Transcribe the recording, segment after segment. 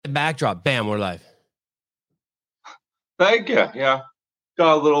backdrop. Bam, we're live. Thank you. Yeah.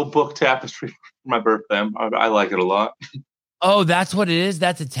 Got a little book tapestry for my birthday. I like it a lot. Oh, that's what it is?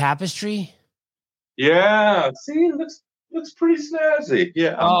 That's a tapestry? Yeah. See, it looks pretty snazzy.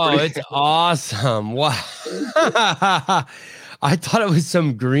 Yeah. It's awesome. Wow. I thought it was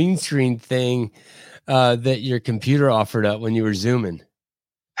some green screen thing that your computer offered up when you were Zooming.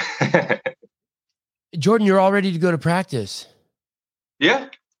 Jordan, you're all ready to go to practice. Yeah.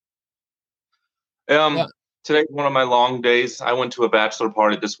 Today's one of my long days. I went to a bachelor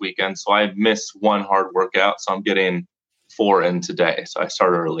party this weekend, so I missed one hard workout. So I'm getting 4 in today. So I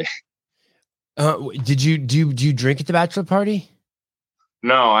start early. Do you drink at the bachelor party?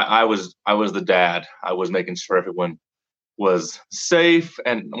 No, I was the dad. I was making sure everyone was safe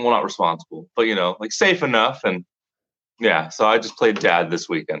and, well, not responsible, but like safe enough. And yeah, so I just played dad this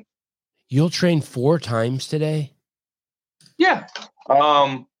weekend. You'll train 4 times today? Yeah.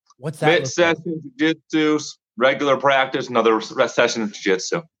 What's that? Mid-session jiu-jitsu, regular practice, another session of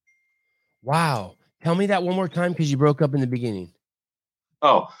jiu-jitsu. Wow. Tell me that one more time because you broke up in the beginning.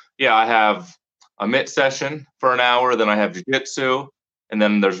 Oh, yeah. I have a mid-session for an hour, then I have jiu-jitsu, and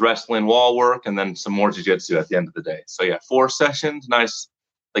then there's wrestling, wall work, and then some more jiu-jitsu at the end of the day. So yeah, 4 sessions, nice,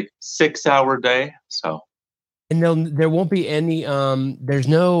 like 6-hour day. So. And there won't be any, there's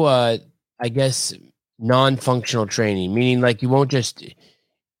no, I guess, non-functional training, meaning like you won't just,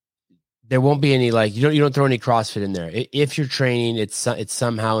 there won't be any, like, you don't throw any CrossFit in there. If you're training, it's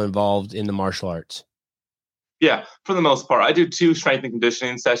somehow involved in the martial arts. Yeah, for the most part. I do 2 strength and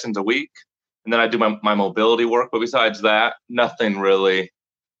conditioning sessions a week, and then I do my mobility work. But besides that, nothing really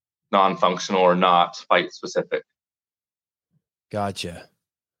non-functional or not fight specific. Gotcha.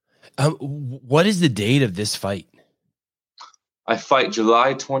 What is the date of this fight? I fight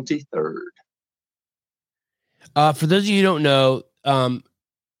July 23rd. For those of you who don't know,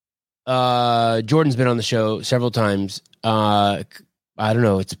 Jordan's been on the show several times. I don't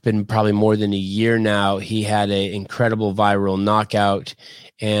know, it's been probably more than a year now. He had an incredible viral knockout,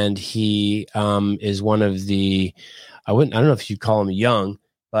 and he is one of the, I don't know if you call him young,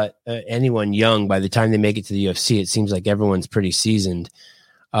 but anyone young, by the time they make it to the UFC, it seems like everyone's pretty seasoned.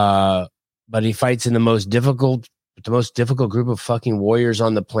 But he fights in the most difficult group of fucking warriors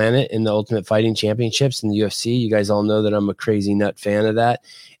on the planet in the Ultimate Fighting Championships in the UFC. You guys all know that I'm a crazy nut fan of that.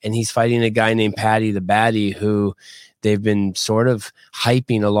 And he's fighting a guy named Paddy the Baddy, who they've been sort of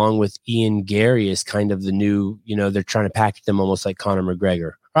hyping along with Ian Gary as kind of the new, they're trying to package them almost like Conor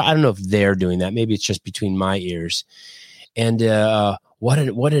McGregor. Or I don't know if they're doing that. Maybe it's just between my ears. And how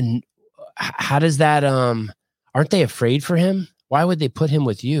does that, aren't they afraid for him? Why would they put him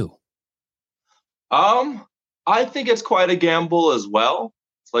with you? I think it's quite a gamble as well.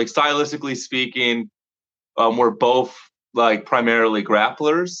 It's like, stylistically speaking, we're both like primarily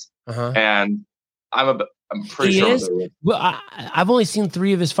grapplers, and I'm pretty sure. Well, I've only seen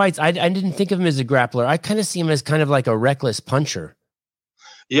 3 of his fights. I didn't think of him as a grappler. I kind of see him as kind of like a reckless puncher.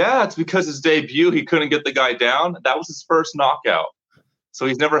 Yeah, it's because his debut, he couldn't get the guy down. That was his first knockout. So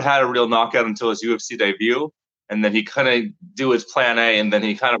he's never had a real knockout until his UFC debut. And then he kind of do his plan A, and then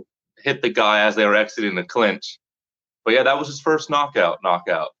he kind of hit the guy as they were exiting the clinch. But yeah, that was his first knockout.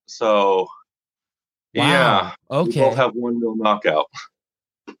 So, wow. Yeah. Okay. We both have 1 real knockout.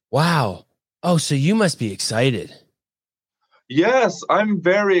 Wow. Oh, so you must be excited. Yes, I'm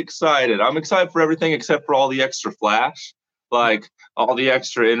very excited. I'm excited for everything except for all the extra flash, like all the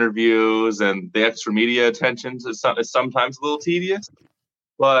extra interviews and the extra media attentions. It's sometimes a little tedious,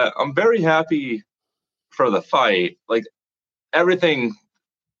 but I'm very happy for the fight. Like everything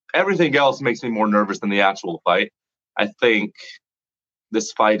else makes me more nervous than the actual fight. I think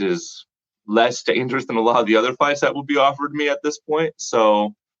this fight is less dangerous than a lot of the other fights that will be offered me at this point.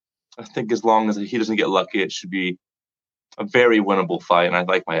 So I think as long as he doesn't get lucky, it should be a very winnable fight, and I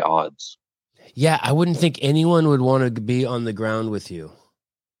like my odds. Yeah, I wouldn't think anyone would want to be on the ground with you.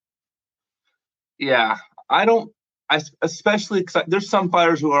 Yeah, especially because there's some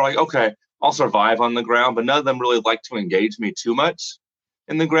fighters who are like, okay, I'll survive on the ground, but none of them really like to engage me too much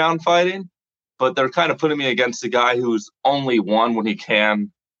in the ground fighting. But they're kind of putting me against a guy who's only won when he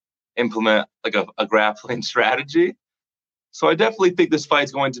can implement like a grappling strategy. So I definitely think this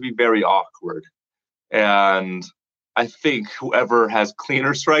fight's going to be very awkward. And I think whoever has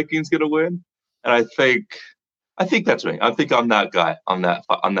cleaner striking is going to win. And I think that's me. I think I'm that guy on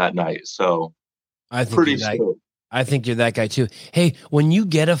that night. So I think you're that guy too. Hey, when you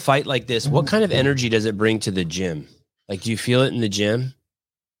get a fight like this, what kind of energy does it bring to the gym? Like, do you feel it in the gym?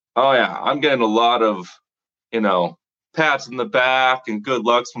 Oh yeah, I'm getting a lot of, pats in the back and good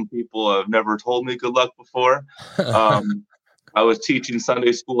lucks from people who have never told me good luck before. I was teaching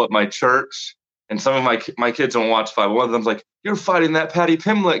Sunday school at my church, and some of my kids don't watch fight. One of them's like, "You're fighting that Patty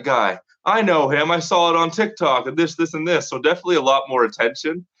Pimlet guy. I know him. I saw it on TikTok and this, and this." So definitely a lot more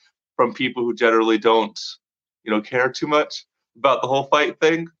attention from people who generally don't, care too much about the whole fight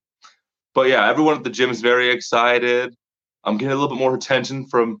thing. But yeah, everyone at the gym is very excited. I'm getting a little bit more attention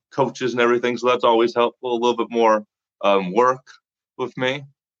from coaches and everything, so that's always helpful. A little bit more work with me.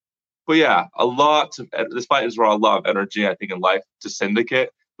 But yeah, this fight has brought a lot of energy, I think, in life to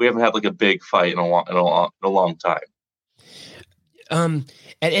Syndicate. We haven't had like a big fight in a long time.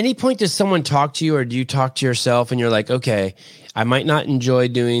 At any point, does someone talk to you, or do you talk to yourself and you're like, okay, I might not enjoy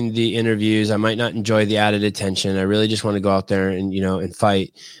doing the interviews. I might not enjoy the added attention. I really just want to go out there and, and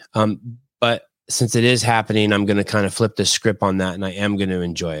fight. But since it is happening, I'm going to kind of flip the script on that, and I am going to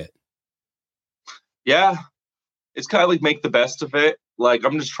enjoy it. Yeah. It's kind of like make the best of it. Like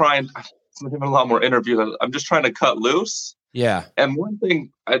I'm having a lot more interviews. I'm just trying to cut loose. Yeah. And one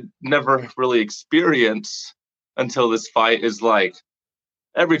thing I never really experienced until this fight is like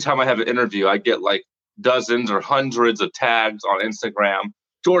every time I have an interview, I get like dozens or hundreds of tags on Instagram.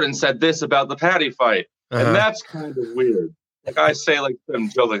 Jordan said this about the Patty fight. Uh-huh. And that's kind of weird. Like I say, like some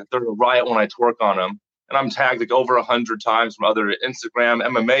joke, like there's a riot when I twerk on him. And I'm tagged like over 100 times from other Instagram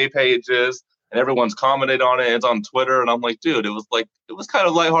MMA pages. And everyone's commented on it. It's on Twitter. And I'm like, dude, it was kind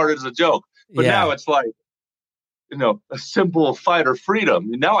of lighthearted as a joke. But now it's like, a simple fight or freedom.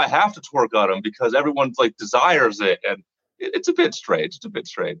 Now I have to twerk on him because everyone's like desires it. And it's a bit strange.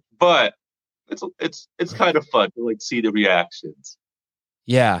 But it's kind of fun to like see the reactions.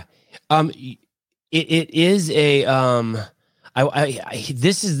 Yeah. It is a,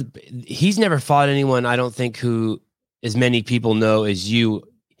 he's never fought anyone, I don't think, who as many people know as you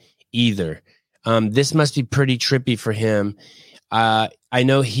either. This must be pretty trippy for him. I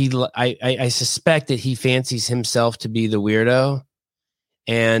know I suspect that he fancies himself to be the weirdo,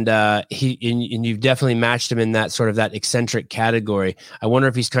 and you've definitely matched him in that sort of that eccentric category. I wonder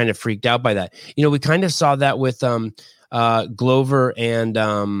if he's kind of freaked out by that. We kind of saw that with Glover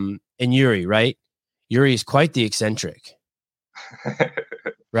and Yuri, right? Yuri is quite the eccentric.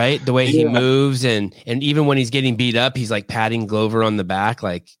 Right? The way he moves and even when he's getting beat up, he's like patting Glover on the back.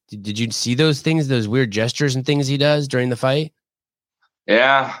 Like, did you see those things, those weird gestures and things he does during the fight?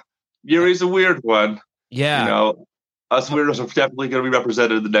 Yeah. Yuri's a weird one. Yeah. Us weirdos are definitely going to be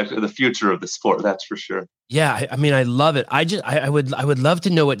represented in the future of the sport. That's for sure. Yeah. I mean, I love it. I would love to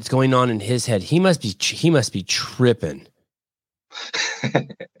know what's going on in his head. He must be tripping.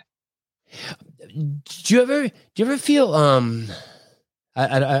 Do you ever feel,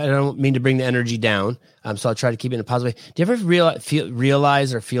 I don't mean to bring the energy down, so I'll try to keep it in a positive way. Do you ever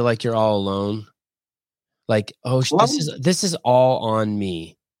realize or feel like you're all alone? Like, this is all on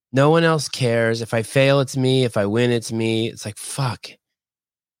me. No one else cares. If I fail, it's me. If I win, it's me. It's like, fuck.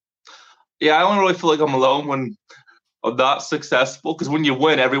 Yeah, I don't really feel like I'm alone when I'm not successful, because when you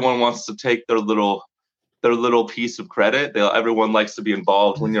win, everyone wants to take their little piece of credit. Everyone likes to be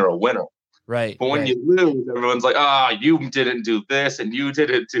involved when you're a winner. Right. But when you lose, everyone's like, you didn't do this and you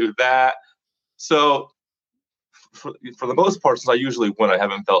didn't do that. So for the most part, since I usually win, I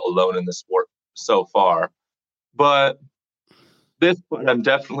haven't felt alone in the sport so far. But this point, I'm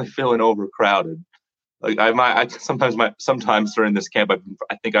definitely feeling overcrowded. Like sometimes during this camp,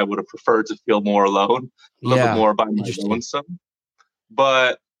 I think I would have preferred to feel more alone, a little bit more by my lonesome.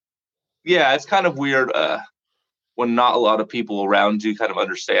 But yeah, it's kind of weird when not a lot of people around you kind of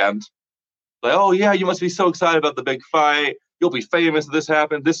understand. Like, oh yeah, you must be so excited about the big fight. You'll be famous if this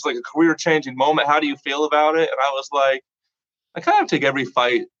happened. This is like a career-changing moment. How do you feel about it? And I was like, I kind of take every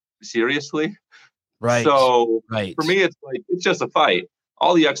fight seriously. Right. So for me, it's like, it's just a fight.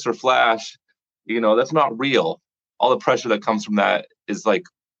 All the extra flash, that's not real. All the pressure that comes from that is like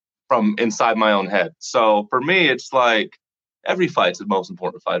from inside my own head. So for me, it's like every fight's the most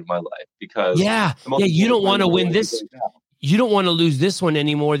important fight of my life, because you don't want to win this. You don't want to lose this one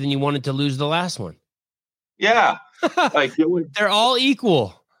any more than you wanted to lose the last one. Yeah. Like they're all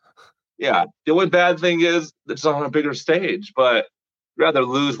equal. Yeah. The only bad thing is it's on a bigger stage, but I'd rather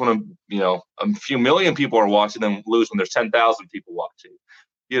lose when a few million people are watching than lose when there's 10,000 people watching.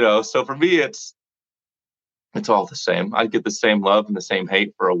 So for me, it's all the same. I get the same love and the same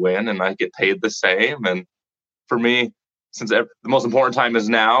hate for a win, and I get paid the same. And for me, since the most important time is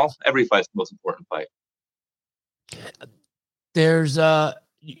now, every fight's the most important fight. There's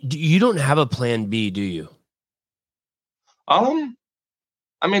you don't have a plan B, do you?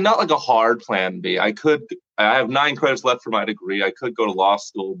 I mean, not like a hard plan B. I have 9 credits left for my degree. I could go to law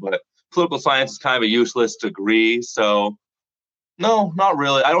school, but political science is kind of a useless degree. So No, not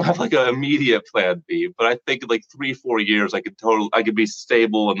really. I don't have like an immediate plan B, but I think in like 3, 4 years I could be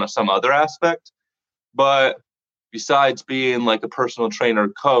stable in some other aspect. But besides being like a personal trainer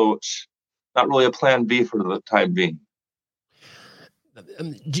coach, not really a plan B for the time being.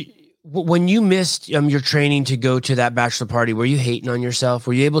 When you missed your training to go to that bachelor party, were you hating on yourself?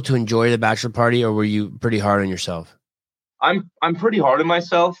 Were you able to enjoy the bachelor party, or were you pretty hard on yourself? I'm pretty hard on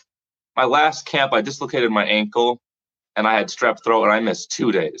myself. My last camp, I dislocated my ankle and I had strep throat and I missed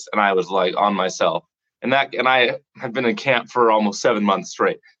 2 days and I was like on myself. And I have been in camp for almost 7 months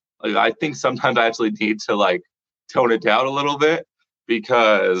straight. Like I think sometimes I actually need to like tone it down a little bit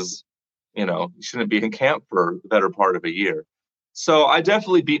because you shouldn't be in camp for the better part of a year. So I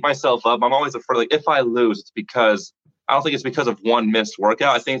definitely beat myself up. I'm always afraid like if I lose, it's because I don't think it's because of one missed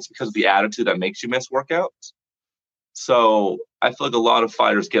workout. I think it's because of the attitude that makes you miss workouts. So I feel like a lot of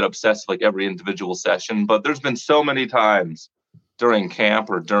fighters get obsessed with like every individual session, but there's been so many times during camp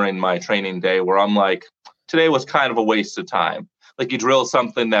or during my training day where I'm like, today was kind of a waste of time. Like you drill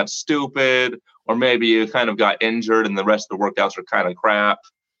something that's stupid, or maybe you kind of got injured and the rest of the workouts are kind of crap.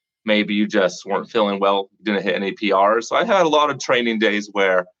 Maybe you just weren't feeling well, didn't hit any PRs. So I had a lot of training days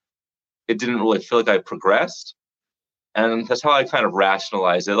where it didn't really feel like I progressed. And that's how I kind of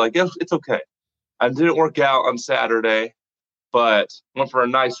rationalized it. Like, it's okay. I didn't work out on Saturday, but went for a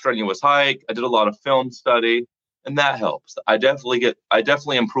nice strenuous hike. I did a lot of film study, and that helps. I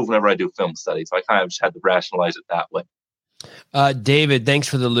definitely improve whenever I do film study. So I kind of just had to rationalize it that way. David, thanks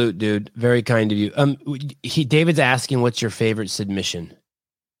for the loot, dude. Very kind of you. David's asking, what's your favorite submission?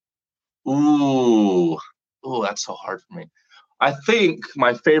 Ooh, that's so hard for me. I think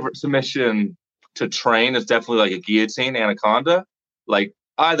my favorite submission to train is definitely like a guillotine, anaconda. Like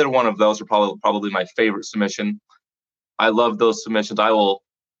either one of those are probably my favorite submission. I love those submissions. I will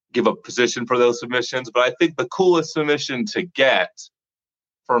give a position for those submissions, but I think the coolest submission to get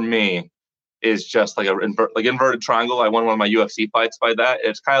for me is just like inverted triangle. I won one of my UFC fights by that.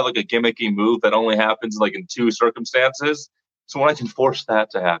 It's kind of like a gimmicky move that only happens like in 2 circumstances. So when I can force that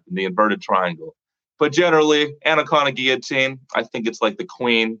to happen, the inverted triangle. But generally, anaconda guillotine, I think it's like the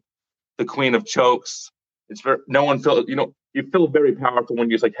queen of chokes. It's no one feels, you feel very powerful when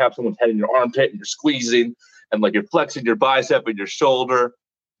you just like have someone's head in your armpit and you're squeezing and like you're flexing your bicep and your shoulder.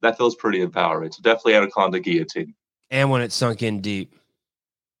 That feels pretty empowering. So definitely anaconda guillotine. And when it's sunk in deep.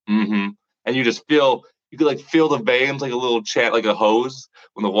 Mm-hmm. And you just you could like feel the veins like a little like a hose.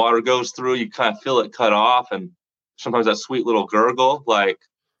 When the water goes through, you kind of feel it cut off, and sometimes that sweet little gurgle. Like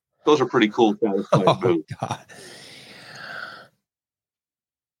those are pretty cool satisfying moves. God.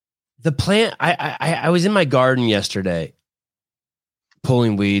 The plant. I was in my garden yesterday,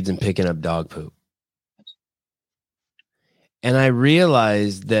 pulling weeds and picking up dog poop, and I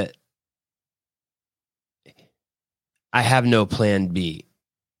realized that I have no plan B.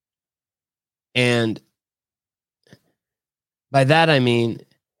 And by that, I mean,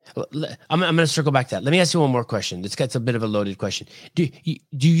 I'm going to circle back to that. Let me ask you one more question. It's a bit of a loaded question. Do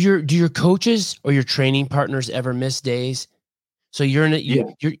your coaches or your training partners ever miss days? So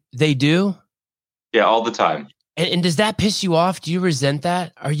they do? Yeah, all the time. And does that piss you off? Do you resent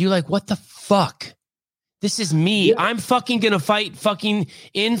that? Are you like, what the fuck? This is me. Yeah. I'm fucking going to fight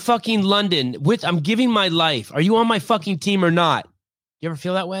in London I'm giving my life. Are you on my fucking team or not? You ever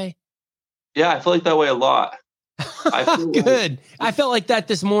feel that way? Yeah, I feel like that way a lot. Good. I felt like that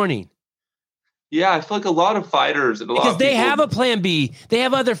this morning. Yeah, I feel like a lot of fighters because they have a plan B. They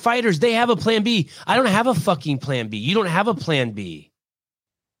have other fighters. They have a plan B. I don't have a fucking plan B. You don't have a plan B.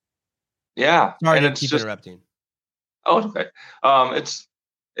 Yeah. Sorry to keep interrupting. Oh, okay.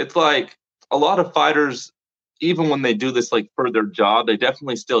 It's like a lot of fighters, even when they do this like for their job, they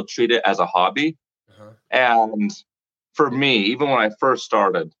definitely still treat it as a hobby. Uh-huh. And for me, even when I first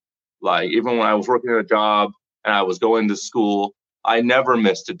started, like even when I was working at a job and I was going to school, I never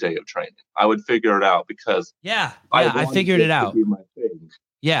missed a day of training. I would figure it out because I figured it out. To be my thing.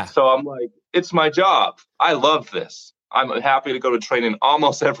 Yeah. So I'm like, it's my job. I love this. I'm happy to go to training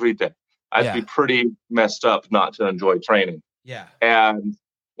almost every day. I'd be pretty messed up not to enjoy training. Yeah. And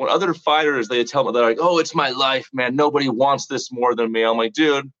when other fighters, they tell me, they're like, oh, it's my life, man. Nobody wants this more than me. I'm like,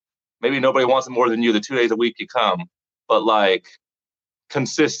 dude, maybe nobody wants it more than you the 2 days a week you come. But like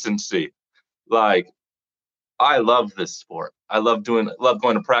consistency, like I love this sport. I love going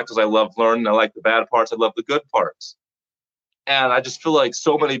to practice. I love learning. I like the bad parts. I love the good parts. And I just feel like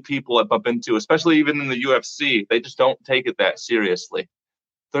so many people I bump into, especially even in the UFC, they just don't take it that seriously.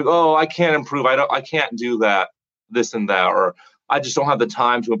 They're like, oh, I can't improve. I can't do that, this and that, or I just don't have the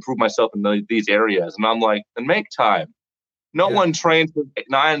time to improve myself in these areas. And I'm like, then make time. No one trains for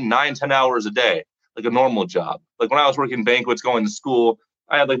 9, 10 hours a day. like a normal job. Like when I was working banquets, going to school,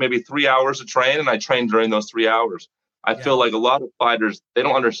 I had like maybe 3 hours to train, and I trained during those 3 hours. I feel like a lot of fighters, they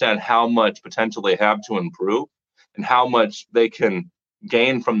don't understand how much potential they have to improve and how much they can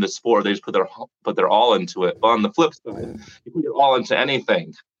gain from the sport. They just put their all into it. But on the flip side, you put your all into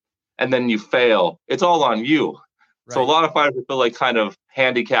anything and then you fail, it's all on you. Right. So a lot of fighters feel like kind of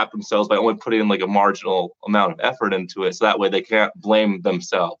handicap themselves by only putting in like a marginal amount of effort into it. So that way they can't blame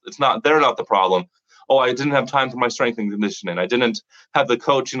themselves. They're not the problem. Oh, I didn't have time for my strength and conditioning. I didn't have the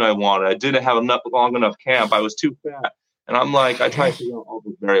coaching I wanted. I didn't have long enough camp. I was too fat. And I'm like, I try to figure out all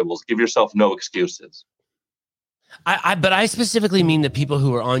those variables. Give yourself no excuses. But I specifically mean the people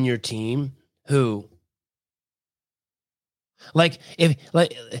who are on your team who,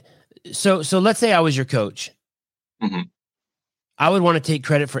 so let's say I was your coach. Mm-hmm. I would want to take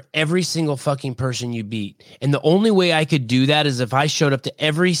credit for every single fucking person you beat. And the only way I could do that is if I showed up to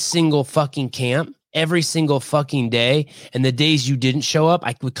every single fucking camp, every single fucking day. And the days you didn't show up,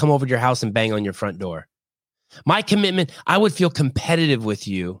 I would come over to your house and bang on your front door. My commitment, I would feel competitive with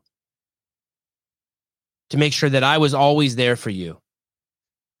you to make sure that I was always there for you.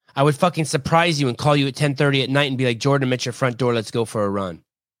 I would fucking surprise you and call you at 10:30 at night and be like, Jordan, I'm at your front door. Let's go for a run.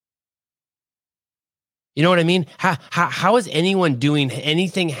 You know what I mean? How is anyone doing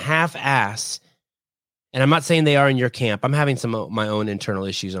anything half-ass? And I'm not saying they are in your camp. I'm having some of my own internal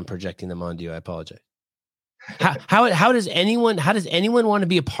issues. I'm projecting them onto you. I apologize. How does anyone want to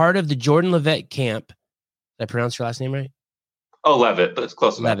be a part of the Jordan Leavitt camp? Did I pronounce your last name right? Oh, Leavitt, but it's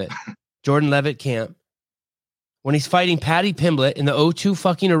close enough. Leavitt. Jordan Leavitt camp. When he's fighting Paddy Pimblett in the O2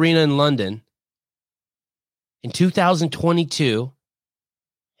 fucking arena in London in 2022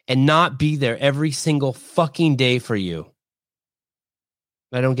 and not be there every single fucking day for you.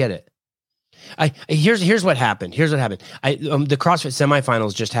 I don't get it. Here's what happened. The CrossFit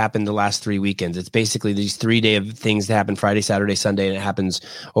semifinals just happened the last 3 weekends. It's basically these 3 day of things that happen Friday, Saturday, Sunday, and it happens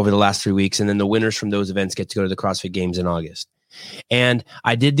over the last 3 weeks. And then the winners from those events get to go to the CrossFit Games in August. And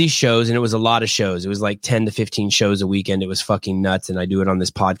I did these shows, and it was a lot of shows. It was like 10 to 15 shows a weekend. It was fucking nuts. And I do it on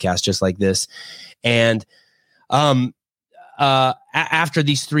this podcast just like this. And after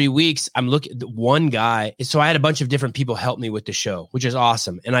these 3 weeks, I'm looking at one guy. So I had a bunch of different people help me with the show, which is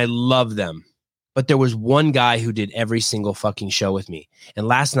awesome. And I love them. But there was one guy who did every single fucking show with me. And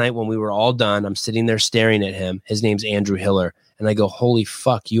last night when we were all done, I'm sitting there staring at him. His name's Andrew Hiller. And I go, holy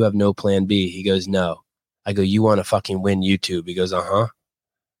fuck, you have no plan B. He goes, no. I go, you want to fucking win YouTube? He goes, uh-huh.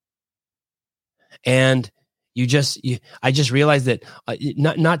 And I just realized that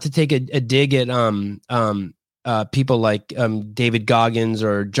not to take a dig at people like David Goggins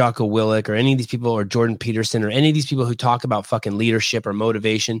or Jocko Willink or any of these people, or Jordan Peterson or any of these people who talk about fucking leadership or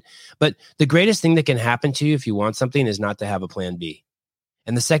motivation. But the greatest thing that can happen to you if you want something is not to have a plan B.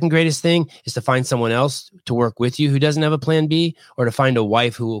 And the second greatest thing is to find someone else to work with you who doesn't have a plan B, or to find a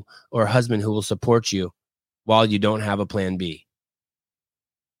wife or a husband who will support you while you don't have a plan B.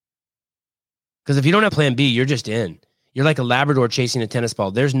 Because if you don't have plan B, you're just in. You're like a Labrador chasing a tennis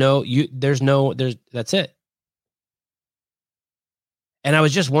ball. That's it. And I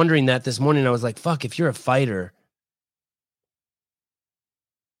was just wondering that this morning. I was like, fuck, if you're a fighter,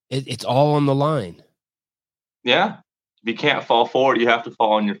 it's all on the line. Yeah. If you can't fall forward, you have to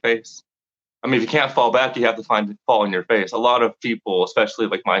fall on your face. I mean, if you can't fall back, you have to fall on your face. A lot of people, especially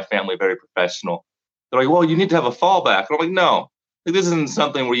like my family, very professional. They're like, well, you need to have a fallback. And I'm like, no, like, this isn't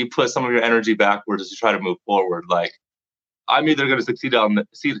something where you put some of your energy backwards to try to move forward. Like, I'm either going to succeed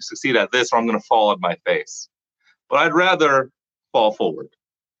at this, or I'm going to fall on my face. But I'd rather fall forward.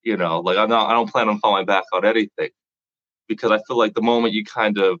 You know, like I don't plan on falling back on anything, because I feel like the moment you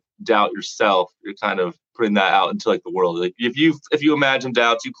kind of doubt yourself, you're kind of putting that out into like the world. Like if you imagine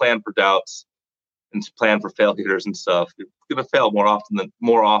doubts, you plan for doubts and plan for failures and stuff, you're going to fail more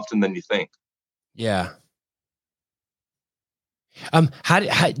often than you think. Yeah. How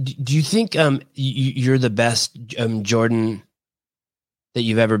do you think you're the best Jordan that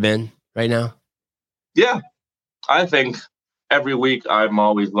you've ever been right now? Yeah, I think every week I'm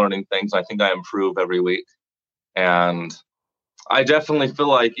always learning things. I think I improve every week, and I definitely feel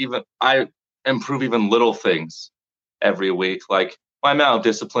like even I improve even little things every week. Like my amount of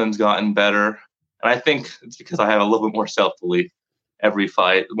discipline's gotten better, and I think it's because I have a little bit more self-belief. Every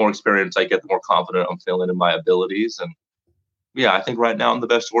fight, the more experience I get, the more confident I'm feeling in my abilities. And yeah, I think right now I'm the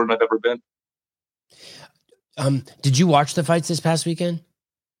best Jordan I've ever been. Did you watch the fights this past weekend?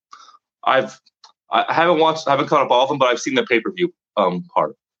 I haven't caught up all of them, but I've seen the pay-per-view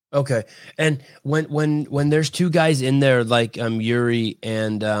part. Okay. And when there's two guys in there like Yuri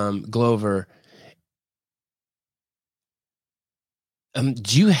and Glover,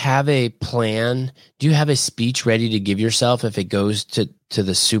 Do you have a plan? Do you have a speech ready to give yourself if it goes to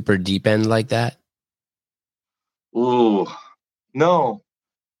the super deep end like that? Ooh, no.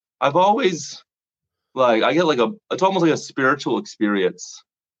 I've always like I get like it's almost like a spiritual experience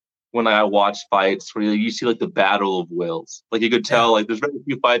when I watch fights where you see like the battle of wills. Like you could Yeah. tell like there's very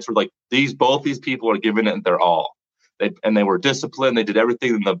few fights where like both these people are giving it their all. They were disciplined. They did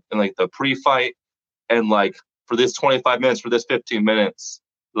everything in like the pre-fight, and like for this 25 minutes, for this 15 minutes,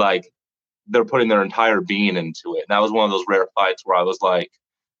 like they're putting their entire being into it. And that was one of those rare fights where I was like,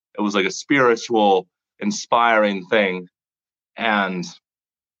 it was like a spiritual, inspiring thing. And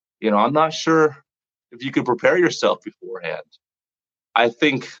I'm not sure if you could prepare yourself beforehand. I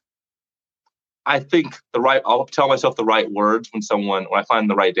think I'll tell myself the right words when I find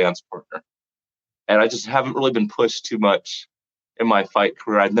the right dance partner. And I just haven't really been pushed too much in my fight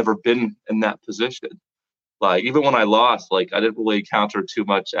career. I've never been in that position. Like even when I lost, like I didn't really encounter too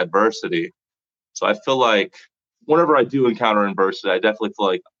much adversity. So I feel like whenever I do encounter adversity, I definitely feel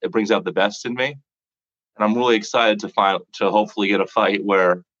like it brings out the best in me. And I'm really excited to hopefully get a fight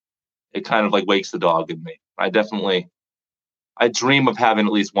where it kind of like wakes the dog in me. I dream of having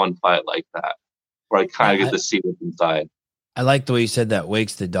at least one fight like that, where I kind of get I, to see what's inside. I like the way you said that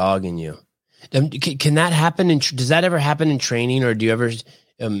wakes the dog in you. Can that happen? Does that ever happen in training, or do you ever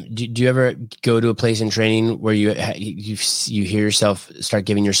do you ever go to a place in training where you hear yourself start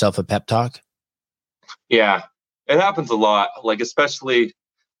giving yourself a pep talk? Yeah, it happens a lot. Like especially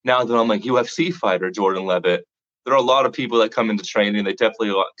now that I'm like UFC fighter Jordan Leavitt, there are a lot of people that come into training. They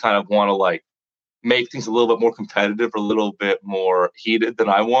definitely kind of want to like make things a little bit more competitive, or a little bit more heated than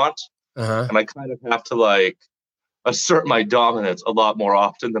I want, Uh-huh. and I kind of have to like assert my dominance a lot more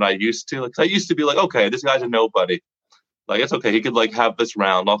often than I used to. Like I used to be like, okay, this guy's a nobody. Like it's okay. He could like have this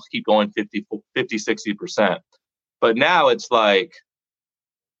round. I'll keep going 60%. But now it's like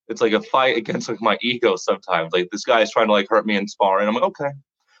a fight against like my ego sometimes. Like this guy is trying to like hurt me in sparring. I'm like, okay,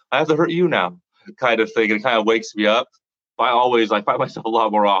 I have to hurt you now, kind of thing. And it kind of wakes me up. But I fight myself a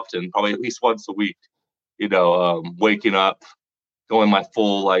lot more often, probably at least once a week. Waking up, going my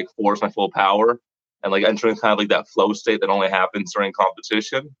full like force, my full power, and like entering kind of like that flow state that only happens during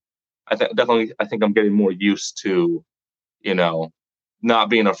competition. I think I'm getting more used to, you know, not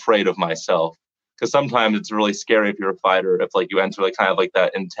being afraid of myself. Because sometimes it's really scary if you're a fighter, if like you enter like kind of like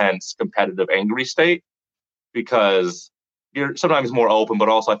that intense, competitive, angry state, because you're sometimes more open, but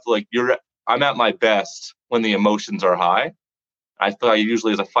also I feel like I'm at my best when the emotions are high. I feel like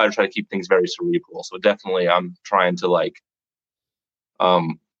usually as a fighter try to keep things very cerebral. So definitely I'm trying to like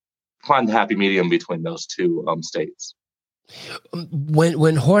um find the happy medium between those two states.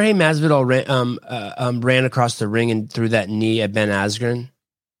 When Jorge Masvidal ran across the ring and threw that knee at Ben Askren,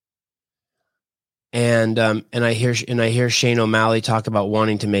 and I hear Shane O'Malley talk about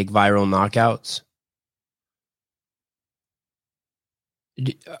wanting to make viral knockouts.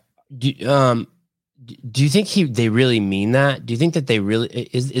 Do, do, um, do you think they really mean that? Do you think that they really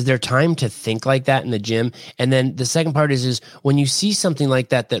is there time to think like that in the gym? And then the second part is when you see something like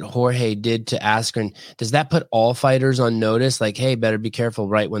that Jorge did to Askren, does that put all fighters on notice? Like, hey, better be careful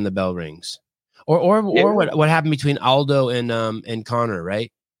right when the bell rings, or Yeah, what happened between Aldo and Connor,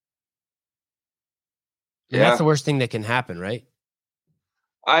 right? I mean, that's yeah, the worst thing that can happen, right?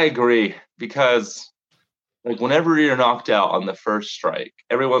 I agree because like whenever you're knocked out on the first strike,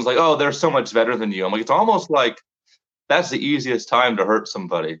 everyone's like, "Oh, they're so much better than you." I'm like, it's almost like that's the easiest time to hurt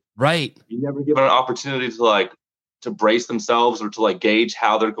somebody. Right. You never given an opportunity to like to brace themselves or to like gauge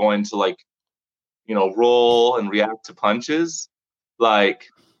how they're going to like roll and react to punches. Like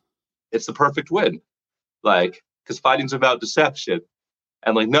it's the perfect win. Like because fighting's about deception,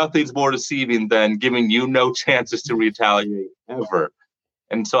 and like nothing's more deceiving than giving you no chances to retaliate ever.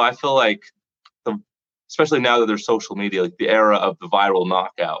 And so I feel like the especially now that there's social media, like the era of the viral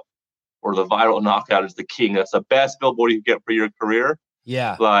knockout, or the viral knockout is the king. That's the best billboard you get for your career.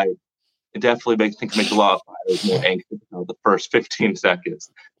 Yeah. Like it definitely makes a lot of fighters more anxious about the first 15 seconds.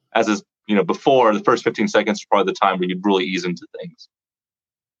 As is, before the first 15 seconds is probably the time where you'd really ease into things.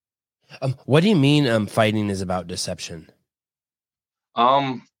 What do you mean fighting is about deception?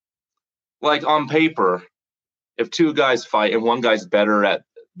 Um, like on paper, if two guys fight and one guy's better at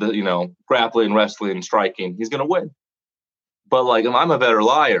the grappling, wrestling, and striking, he's gonna win. But like if I'm a better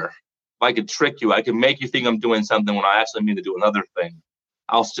liar, if I could trick you, I could make you think I'm doing something when I actually mean to do another thing.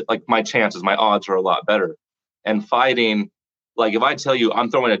 Like my chances, my odds are a lot better. And fighting, like if I tell you I'm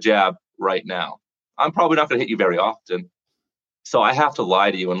throwing a jab right now, I'm probably not going to hit you very often. So I have to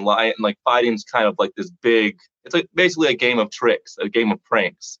lie to you and lie. And like fighting's kind of like this big. It's like basically a game of tricks, a game of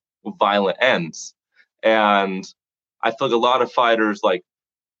pranks with violent ends. And I feel like a lot of fighters, like,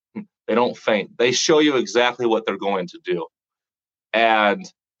 they don't faint. They show you exactly what they're going to do. And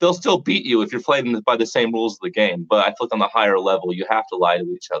they'll still beat you if you're playing by the same rules of the game. But I feel like on the higher level, you have to lie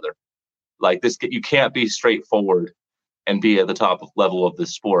to each other. Like this, you can't be straightforward and be at the top level of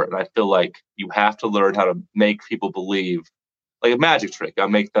this sport. And I feel like you have to learn how to make people believe, like a magic trick. I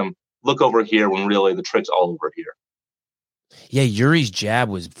make them look over here when really the trick's all over here. Yeah, Yuri's jab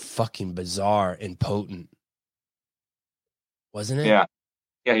was fucking bizarre and potent, wasn't it? Yeah,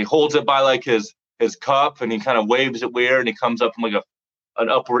 yeah. He holds it by like his cup, and he kind of waves it weird, and he comes up from like an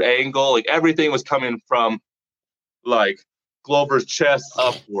upward angle. Like everything was coming from like Glover's chest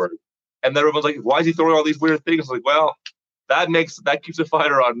upward, and then everyone's like, "Why is he throwing all these weird things?" Like, well, that keeps a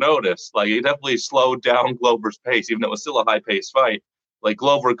fighter on notice. Like, he definitely slowed down Glover's pace, even though it was still a high-paced fight. Like,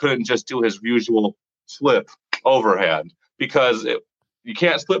 Glover couldn't just do his usual slip overhand because you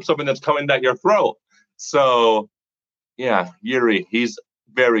can't slip something that's coming down your throat. So, yeah, Yuri, he's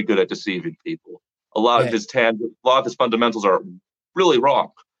very good at deceiving people. A lot of his fundamentals are really wrong,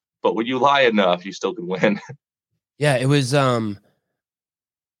 but when you lie enough, you still can win. Yeah, it was.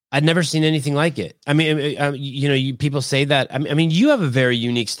 I'd never seen anything like it. I mean, people say that. I mean, you have a very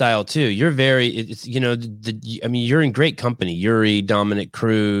unique style too. You're very, you're in great company. Yuri, Dominic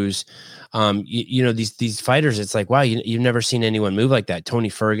Cruz, these fighters. It's like, wow, you've never seen anyone move like that. Tony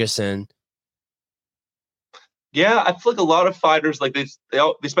Ferguson. Yeah, I feel like a lot of fighters, like they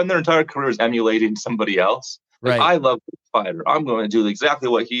spend their entire careers emulating somebody else. Like, right. I love this fighter. I'm going to do exactly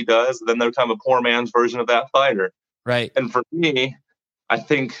what he does. And then they're kind of a poor man's version of that fighter. Right. And for me, I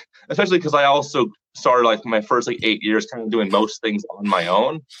think, especially because I also started like my first 8 years kind of doing most things on my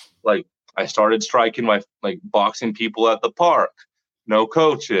own. Like, I started striking boxing people at the park, no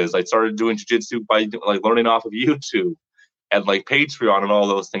coaches. I started doing jiu-jitsu by learning off of YouTube and Patreon and all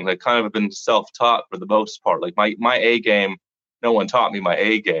those things. I kind of have been self-taught for the most part. Like my A game, no one taught me my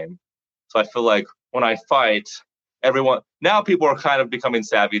A game. So I feel like when I fight, now people are kind of becoming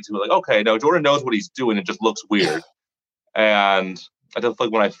savvy to okay, no, Jordan knows what he's doing. It just looks weird. And I just feel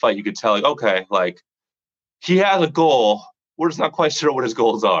like when I fight, you could tell, okay, he has a goal. We're just not quite sure what his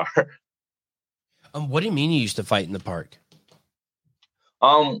goals are. What do you mean you used to fight in the park?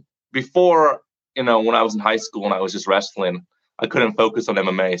 Before, when I was in high school and I was just wrestling, I couldn't focus on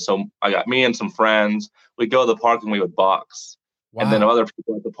MMA. So I got me and some friends. We'd go to the park and we would box. Wow. And then other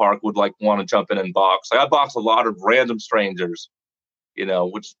people at the park would want to jump in and box. I boxed a lot of random strangers,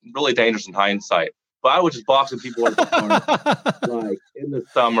 which is really dangerous in hindsight. But I was just boxing people at the park, in the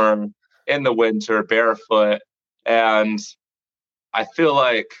summer, in the winter, barefoot. And I feel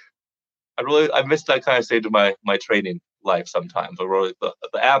like I miss that kind of stage of my training life sometimes. Where really the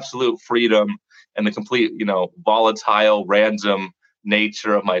absolute freedom and the complete, volatile, random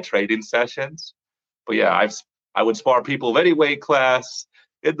nature of my training sessions. But yeah, I would spar people of any weight class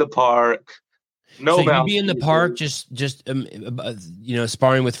in the park. No, so you'd be in the park just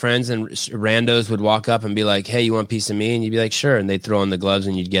sparring with friends, and randos would walk up and be like, "Hey, you want a piece of me?" And you'd be like, "Sure." And they'd throw on the gloves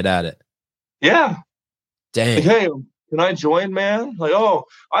and you'd get at it. Yeah. Dang. Hey, can I join, man? Oh,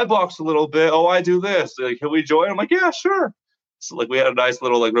 I box a little bit. Oh, I do this. Can we join? I'm like, yeah, sure. So we had a nice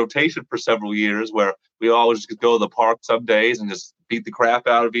little rotation for several years where we always just go to the park some days and just beat the crap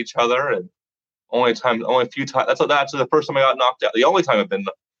out of each other. And only a few times. That's the first time I got knocked out. The only time I've been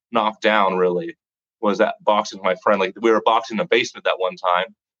knocked down really was that boxing with my friend. We were boxing in a basement that one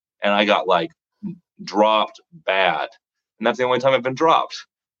time, and I got dropped bad. And that's the only time I've been dropped,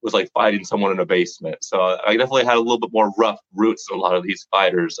 was fighting someone in a basement. So I definitely had a little bit more rough roots than a lot of these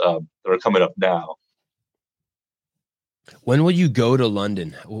fighters that are coming up now. When will you go to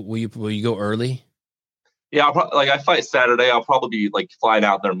London? Will you go early? Yeah, I fight Saturday. I'll probably be flying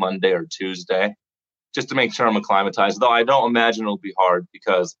out there Monday or Tuesday, just to make sure I'm acclimatized. Though I don't imagine it'll be hard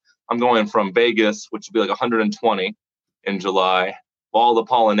because I'm going from Vegas, which will be 120 in July, all the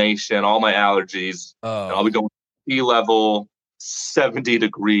pollination, all my allergies. Oh. And I'll be going sea level, 70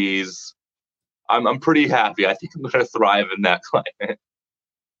 degrees. I'm pretty happy. I think I'm going to thrive in that climate.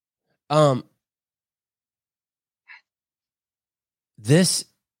 This.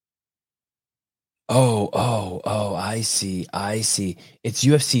 Oh, I see. It's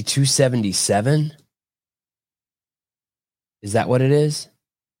UFC 277. Is that what it is?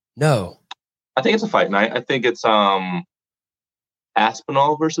 No. I think it's a fight night. I think it's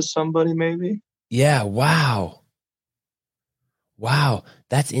Aspinall versus somebody, maybe. Yeah, wow.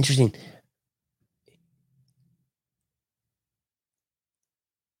 That's interesting.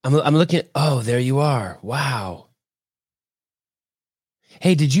 I'm looking at, there you are. Wow.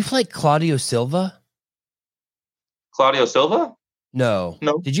 Hey, did you fight Claudio Silva? Claudio Silva? No.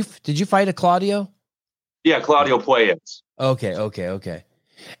 No. Did you fight a Claudio? Yeah, Claudio Pueyas. Okay.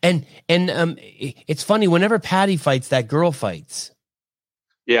 And it's funny whenever Patty fights, that girl fights.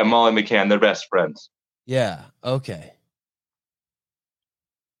 Yeah, Molly McCann. They're best friends. Yeah. Okay.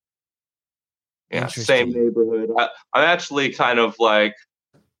 Yeah, same Interesting. neighborhood. I'm actually kind of like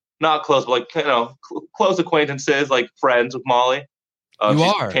not close, but like close acquaintances, like friends with Molly. You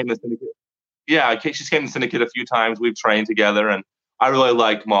She's are. came to Syndicate. Yeah, she's came to Syndicate a few times. We've trained together, and I really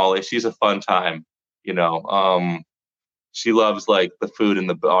like Molly. She's a fun time. You know, she loves like the food in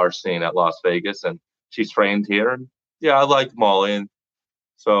the bar scene at Las Vegas, and she's trained here. And yeah, I like Molly, and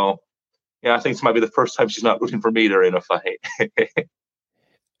so yeah, I think this might be the first time she's not rooting for me during a fight.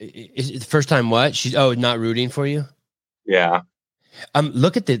 Is it the first time what? She's not rooting for you? Yeah.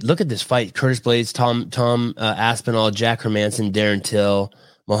 Look at this fight. Curtis Blades, Tom Aspinall, Jack Hermanson, Darren Till,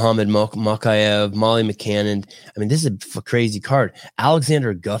 Mohammed Mokaev, Molly McCann. I mean, this is a crazy card.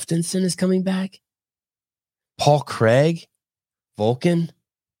 Alexander Gustafsson is coming back. Paul Craig, Vulcan.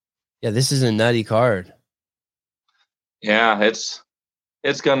 Yeah, this is a nutty card. Yeah, it's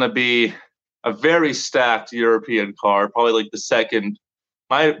gonna be a very stacked European card. Probably like the second,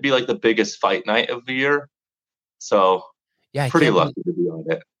 might be like the biggest fight night of the year. So Yeah, pretty lucky to be on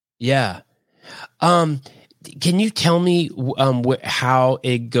it. Yeah. Can you tell me how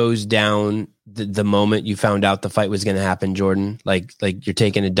it goes down the moment you found out the fight was going to happen, Jordan? Like you're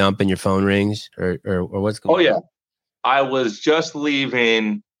taking a dump and your phone rings, or what's going on? Oh yeah, I was just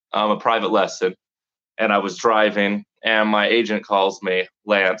leaving a private lesson, and I was driving, and my agent calls me,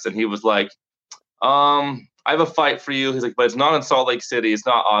 Lance, and he was like, I have a fight for you. He's like, but it's not in Salt Lake City. It's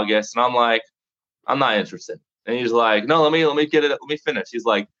not August. And I'm like, I'm not interested. And he's like, no, let me get it. Let me finish. He's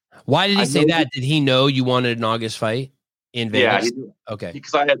like, why did he say that? Did he know you wanted an August fight in Vegas? Yeah. Okay.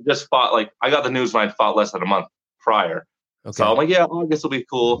 Because I had just fought, like, I got the news when I fought less than a month prior. Okay. So I'm like, yeah, August will be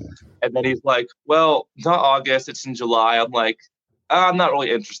cool. And then he's like, well, it's not August. It's in July. I'm like, I'm not really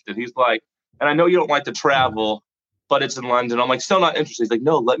interested. He's like, and I know you don't like to travel, but it's in London. I'm like, still not interested. He's like,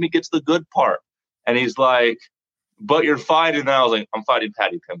 no, let me get to the good part. And he's like, but you're fighting. And I was like, I'm fighting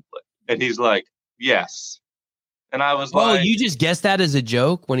Patty Pimblett. And he's like, yes. And I was like, you just guessed that as a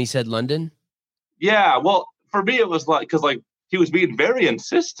joke when he said London? Yeah. Well, for me, it was like, because like he was being very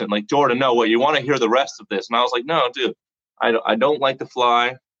insistent, like, Jordan, no, what, you want to hear the rest of this? And I was like, no, dude, I don't like to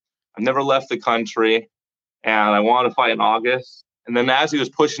fly. I've never left the country, and I want to fight in August. And then as he was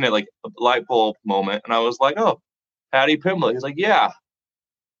pushing it, like a light bulb moment, and I was like, oh, Patty Pimblett. He's like, yeah.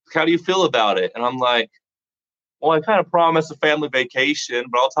 How do you feel about it? And I'm like, well, I kind of promised a family vacation,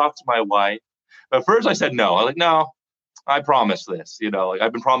 but I'll talk to my wife. But first I said no. I was like, no, I promised this. You know, like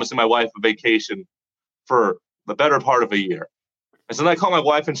I've been promising my wife a vacation for the better part of a year. And so then I called my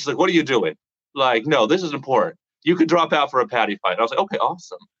wife and she's like, what are you doing? Like, no, this is important. You could drop out for a Patty fight. And I was like, okay,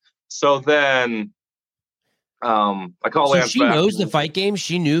 awesome. So then I called Lance. She knows the fight game.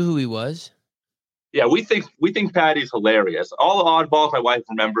 She knew who he was. Yeah, we think Patty's hilarious. All the oddballs, my wife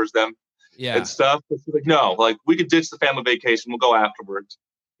remembers them. Yeah. And stuff. But she's like, no, like we could ditch the family vacation. We'll go afterwards.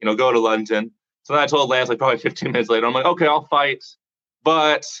 You know, go to London. So then I told Lance, like probably 15 minutes later, I'm like, okay, I'll fight,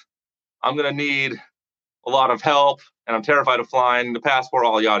 but I'm gonna need a lot of help, and I'm terrified of flying, the passport,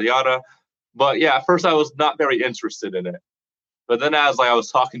 all yada yada. But yeah, at first I was not very interested in it. But then as like I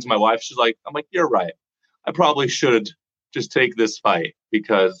was talking to my wife, she's like, I'm like, you're right. I probably should just take this fight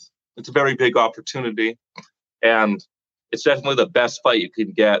because it's a very big opportunity, and it's definitely the best fight you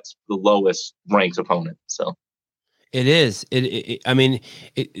can get, the lowest ranked opponent. So it is. I mean,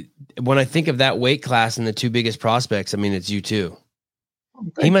 when I think of that weight class and the two biggest prospects, I mean, it's you too.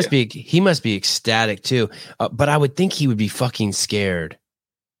 He must be ecstatic too. But I would think he would be fucking scared.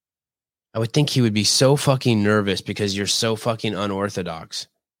 I would think he would be so fucking nervous because you're so fucking unorthodox.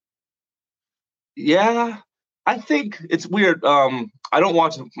 Yeah, I think it's weird. I don't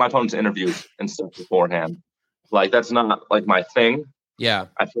watch my opponent's interviews and stuff beforehand. Like that's not like my thing. Yeah.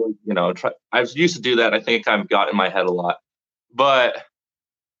 I feel like, you know, I used to do that. I think I've got in my head a lot. But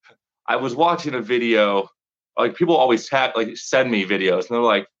I was watching a video, like people always send me videos, and they're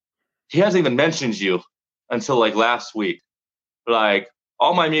like, he hasn't even mentioned you until like last week. Like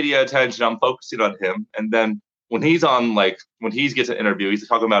all my media attention, I'm focusing on him. And then when he gets an interview, he's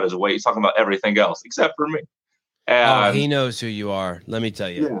talking about his weight, he's talking about everything else except for me. And he knows who you are. Let me tell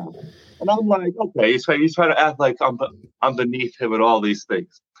you. Yeah. And I'm like, okay, he's trying to act like I'm beneath him and all these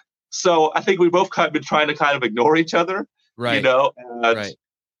things. So I think we both been trying to kind of ignore each other, right? You know, and right.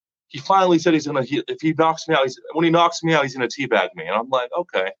 He finally said if he knocks me out, when he knocks me out, he's gonna teabag me, and I'm like,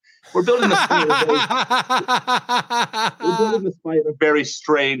 okay, we're building this fight. We're building this fight in a very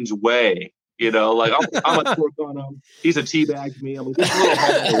strange way, you know. Like I'm a torque on him, he's a teabag me. I'm like, this is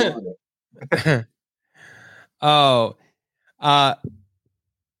a little hard. Oh, uh,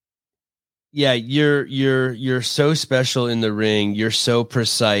 yeah, you're so special in the ring. You're so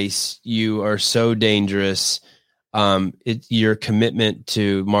precise. You are so dangerous. Your commitment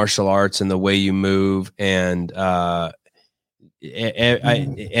to martial arts and the way you move, and all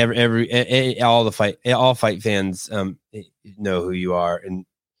fight fans know who you are, and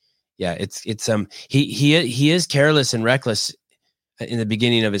yeah, it's he is careless and reckless in the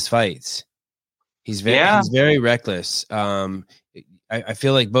beginning of his fights. Yeah. He's very reckless. I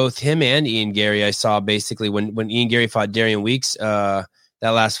feel like both him and Ian Gary, I saw basically when Ian Gary fought Darian Weeks, that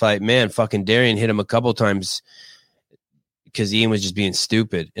last fight, man, fucking Darian hit him a couple times because Ian was just being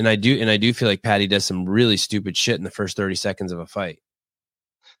stupid. And I do feel like Patty does some really stupid shit in the first 30 seconds of a fight.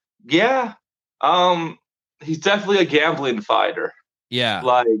 Yeah. He's definitely a gambling fighter. Yeah.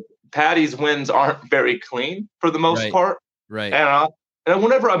 Like Patty's wins aren't very clean for the most Right. part. Right. And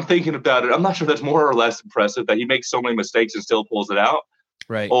whenever I'm thinking about it, I'm not sure that's more or less impressive that he makes so many mistakes and still pulls it out.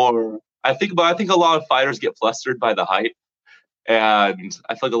 Right. Or I think a lot of fighters get flustered by the hype, and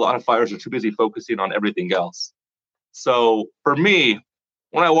I feel like a lot of fighters are too busy focusing on everything else. So for me,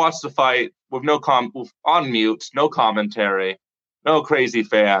 when I watch the fight with on mute, no commentary, no crazy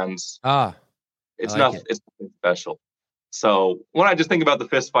fans, it's like nothing. It's nothing special. So when I just think about the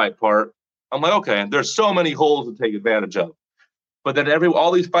fist fight part, I'm like, okay, there's so many holes to take advantage of. But then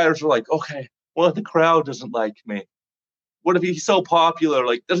all these fighters are like, okay, what if the crowd doesn't like me? What if he's so popular?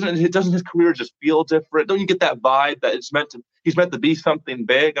 Like, doesn't his career just feel different? Don't you get that vibe that he's meant to be something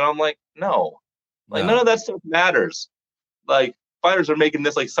big? And I'm like, no, like none of that stuff matters. Like fighters are making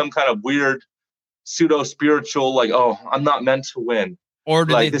this like some kind of weird pseudo spiritual, like, oh, I'm not meant to win. Or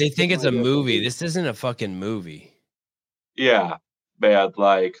do like, they think it's a movie? This isn't a fucking movie. Yeah, man.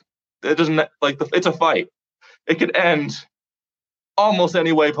 Like it doesn't it's a fight. It could end almost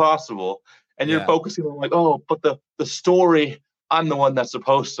any way possible. And you're focusing on like, oh, but the story, I'm the one that's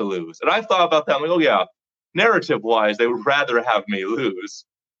supposed to lose. And I thought about that. I'm like, oh yeah, narrative wise, they would rather have me lose.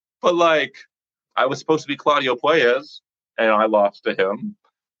 But like, I was supposed to be Claudio Puelles, and I lost to him.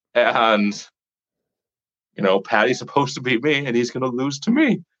 And Patty's supposed to beat me, and he's going to lose to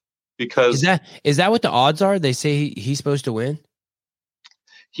me because is that what the odds are? They say he's supposed to win.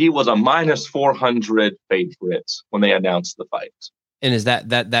 He was a minus 400 favorite when they announced the fight. And is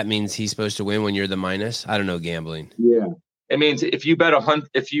that means he's supposed to win when you're the minus? I don't know gambling. Yeah, it means if you bet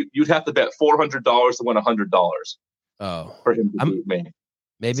you'd have to bet $400 to win $100. Oh, for him to beat me.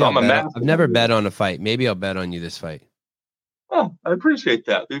 Maybe so I've never bet on a fight. Maybe I'll bet on you this fight. Oh, I appreciate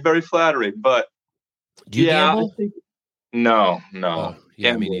that. It'd be very flattering. But do you gamble? No. Oh,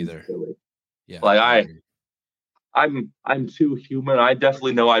 yeah, me neither. Yeah, like I'm too human. I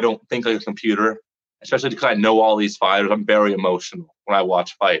definitely know I don't think like a computer, especially because I know all these fighters. I'm very emotional when I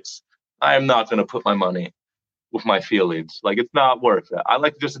watch fights. I am not going to put my money with my feelings. Like it's not worth it. I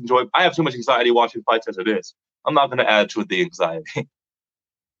like to just enjoy. I have too much anxiety watching fights as it is. I'm not going to add to the anxiety.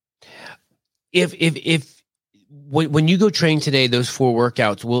 If when you go train today, those 4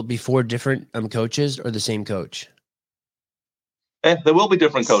 workouts, will it be 4 different coaches or the same coach? There will be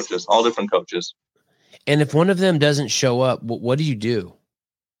different coaches, all different coaches. And if one of them doesn't show up, what do you do?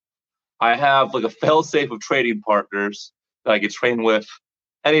 I have like a fail-safe of training partners that I can train with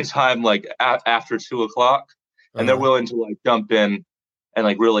anytime, like after 2:00, and they're willing to like jump in and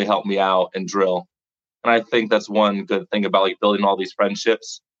like really help me out and drill. And I think that's one good thing about like building all these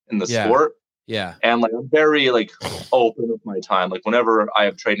friendships in the sport. Yeah. And like I'm very like open with my time. Like whenever I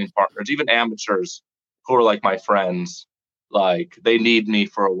have training partners, even amateurs who are like my friends, like they need me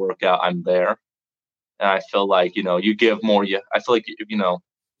for a workout, I'm there. And I feel like, you give more. I feel like,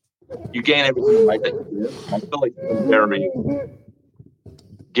 you gain everything right that you give. I feel like I'm very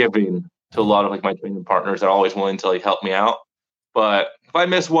giving to a lot of like my training partners that are always willing to like help me out. But if I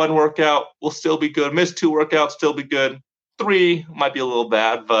miss 1 workout, we'll still be good. Miss 2 workouts, still be good. 3 might be a little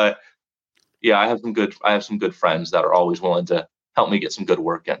bad, but yeah, I have some good friends that are always willing to help me get some good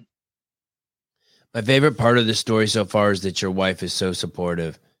work in. My favorite part of the story so far is that your wife is so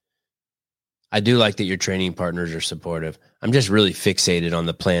supportive. I do like that your training partners are supportive. I'm just really fixated on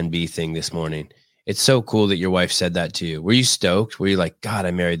the Plan B thing this morning. It's so cool that your wife said that to you. Were you stoked? Were you like, God,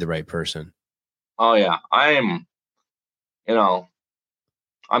 I married the right person? Oh yeah, I'm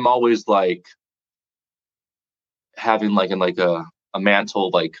always like having like a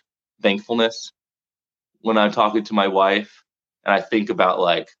mantle like thankfulness when I'm talking to my wife, and I think about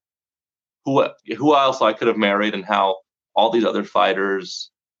like who else I could have married and how all these other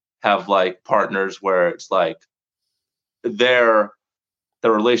fighters have like partners where it's like their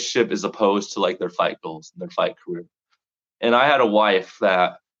relationship is opposed to like their fight goals and their fight career. And I had a wife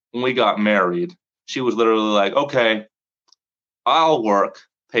that when we got married, she was literally like, okay, I'll work,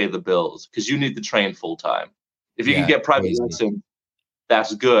 pay the bills, because you need to train full time. If you can Yeah, get private crazy. lesson,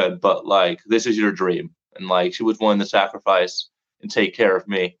 that's good, but like this is your dream. And like she was willing to sacrifice and take care of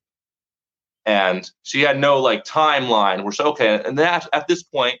me. And she had no like timeline. We're so okay. And that at this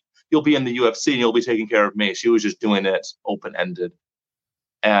point, you'll be in the UFC and you'll be taking care of me. She was just doing it open ended.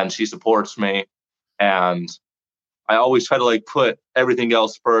 And she supports me. And I always try to like put everything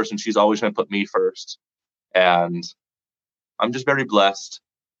else first, and she's always trying to put me first. And I'm just very blessed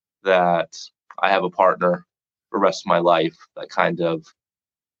that I have a partner for the rest of my life that kind of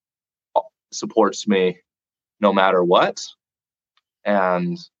supports me no matter what.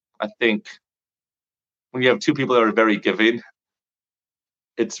 And I think when you have two people that are very giving,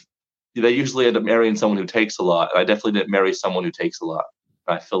 it's they usually end up marrying someone who takes a lot. And I definitely didn't marry someone who takes a lot.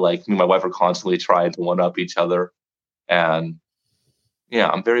 I feel like me and my wife are constantly trying to one up each other. And yeah,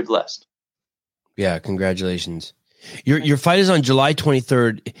 I'm very blessed. Yeah, congratulations. Your fight is on July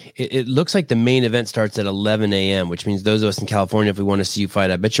 23rd. It looks like the main event starts at 11 a.m., which means those of us in California, if we want to see you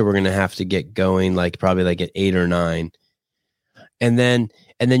fight, I bet you we're going to have to get going like probably like at 8 or 9. And then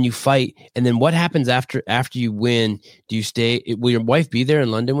you fight. And then what happens after you win? Do you stay? Will your wife be there in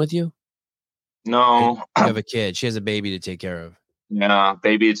London with you? No. You have a kid. She has a baby to take care of. Yeah,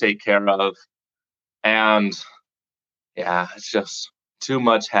 baby to take care of. And yeah, it's just too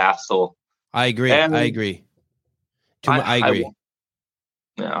much hassle. I agree. And I agree. I agree.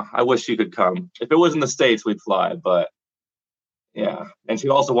 Yeah, I wish you could come. If it was in the States, we'd fly. But yeah, and she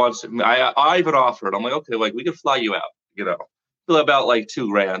also wants. I even offered. I'm like, okay, like we could fly you out. Feel about like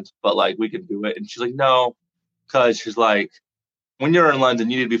 $2,000, but like we can do it. And she's like, no, because she's like, when you're in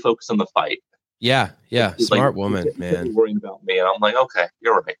London, you need to be focused on the fight. Yeah, She's smart like, woman, man. Worrying about me, and I'm like, okay,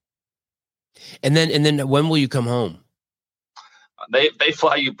 you're right. And then when will you come home? They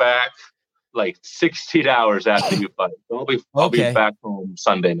fly you back like 16 hours after you fight. So I'll be back home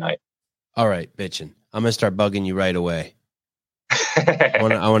Sunday night. All right, bitching. I'm gonna start bugging you right away. I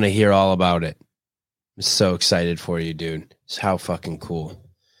want to hear all about it. I'm so excited for you, dude. It's how fucking cool.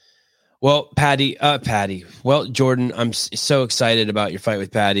 Well, Patty. Well, Jordan, I'm so excited about your fight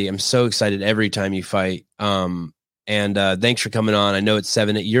with Patty. I'm so excited every time you fight. And thanks for coming on. I know it's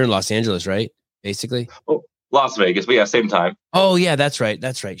 7. You're in Los Angeles, right? Basically. Oh, Las Vegas, but yeah, same time. Oh yeah, that's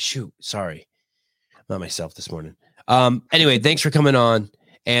right. Shoot, sorry, not myself this morning. Anyway, thanks for coming on,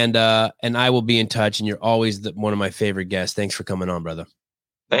 and I will be in touch. And you're always one of my favorite guests. Thanks for coming on, brother.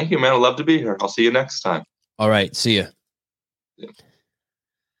 Thank you, man. I'd love to be here. I'll see you next time. All right, see ya. Yeah.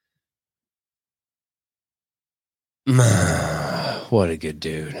 What a good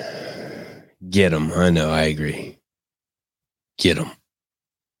dude. Get him. I know. I agree. Get him.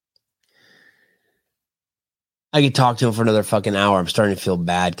 I could talk to him for another fucking hour. I'm starting to feel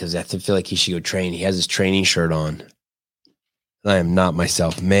bad because I feel like he should go train. He has his training shirt on. I am not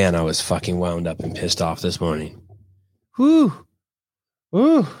myself. Man, I was fucking wound up and pissed off this morning. Whew.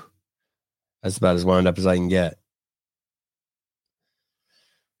 Whew. That's about as wound up as I can get.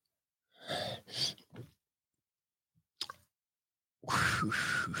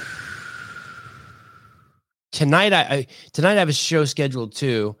 Tonight I have a show scheduled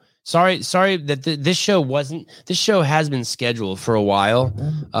too. Sorry that this show has been scheduled for a while,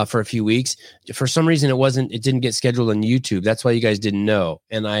 for a few weeks. For some reason it didn't get scheduled on YouTube. That's why you guys didn't know.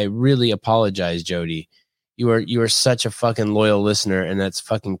 And I really apologize, Jody. You are such a fucking loyal listener, and that's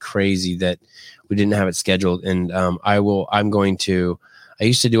fucking crazy that we didn't have it scheduled. And I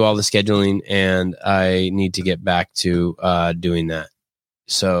used to do all the scheduling, and I need to get back to doing that.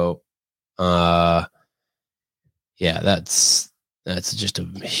 So yeah, that's just a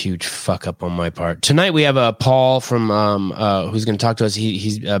huge fuck up on my part. Tonight we have Paul from who's going to talk to us.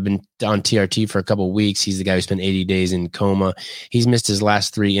 He's been on TRT for a couple of weeks. He's the guy who spent 80 days in coma. He's missed his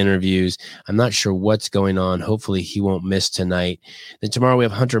last 3 interviews. I'm not sure what's going on. Hopefully he won't miss tonight. Then tomorrow we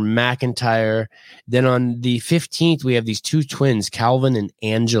have Hunter McIntyre. Then on the 15th we have these 2 twins, Calvin and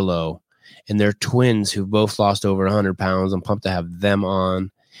Angelo, and they're twins who both lost over 100 pounds. I'm pumped to have them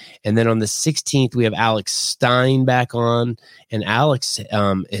on. And then on the 16th, we have Alex Stein back on. And Alex,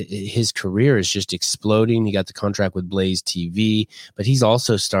 his career is just exploding. He got the contract with Blaze TV, but he's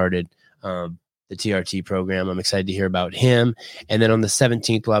also started the TRT program. I'm excited to hear about him. And then on the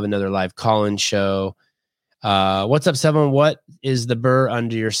 17th, we'll have another live call-in show. What's up, Seven? What is the burr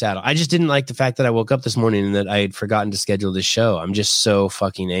under your saddle? I just didn't like the fact that I woke up this morning and that I had forgotten to schedule this show. I'm just so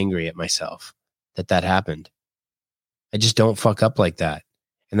fucking angry at myself that happened. I just don't fuck up like that.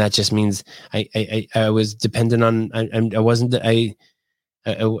 And that just means I was dependent on, I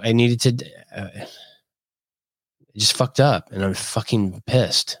needed to, I just fucked up and I'm fucking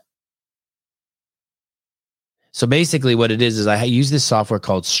pissed. So basically what it is I use this software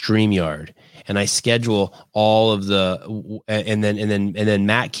called StreamYard, and I schedule all of and then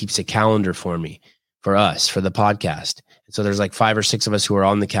Matt keeps a calendar for me, for us, for the podcast. So there's like 5 or 6 of us who are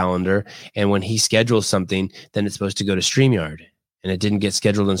on the calendar. And when he schedules something, then it's supposed to go to StreamYard, and it didn't get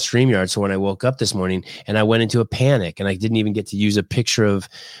scheduled on StreamYard. So when I woke up this morning and I went into a panic, and I didn't even get to use a picture of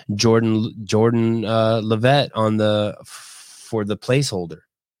Jordan Leavitt for the placeholder.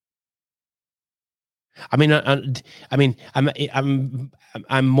 I mean, I'm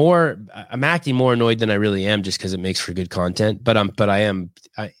acting more annoyed than I really am, just because it makes for good content. But I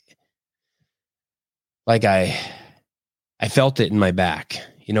felt it in my back.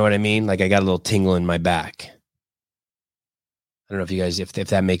 You know what I mean? Like I got a little tingle in my back. I don't know if you guys, if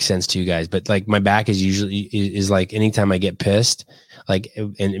that makes sense to you guys, but like my back is like anytime I get pissed, like,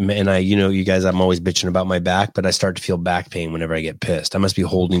 and I, you guys, I'm always bitching about my back, but I start to feel back pain whenever I get pissed. I must be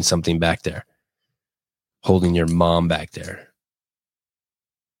holding something back there. Holding your mom back there.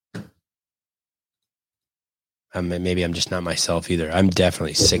 Maybe I'm just not myself either. I'm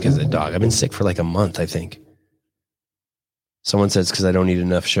definitely sick as a dog. I've been sick for like a month, I think. Someone says because I don't eat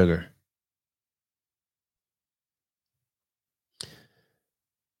enough sugar.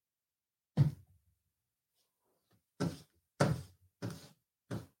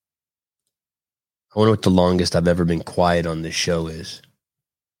 I wonder what the longest I've ever been quiet on this show is.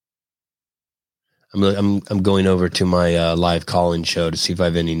 I'm going over to my live call-in show to see if I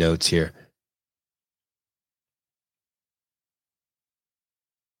have any notes here.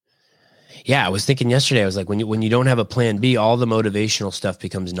 Yeah, I was thinking yesterday. I was like, when you don't have a plan B, all the motivational stuff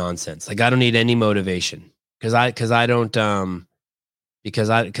becomes nonsense. Like I don't need any motivation because I don't have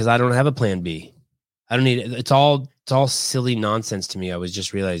a plan B. I don't need it. It's all silly nonsense to me. I was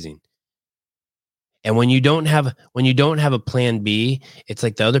just realizing. And when you don't have a plan B, it's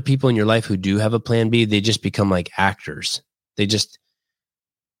like the other people in your life who do have a plan B, they just become like actors. They're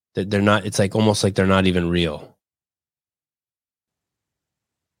not, it's like almost like they're not even real.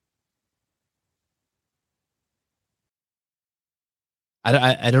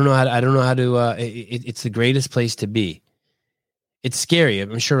 I don't know how to it's the greatest place to be. It's scary.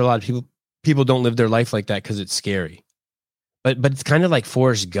 I'm sure a lot of people don't live their life like that because it's scary. But it's kind of like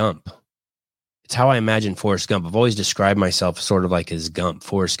Forrest Gump. It's how I imagine Forrest Gump. I've always described myself sort of like as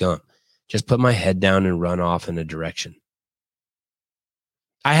Forrest Gump. Just put my head down and run off in a direction.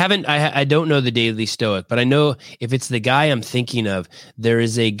 I don't know the Daily Stoic, but I know if it's the guy I'm thinking of, there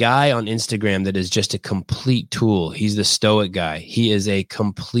is a guy on Instagram that is just a complete tool. He's the Stoic guy. He is a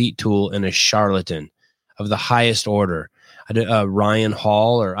complete tool and a charlatan of the highest order. Ryan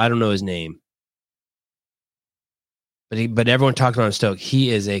Hall, or I don't know his name. But everyone talks about him Stoic.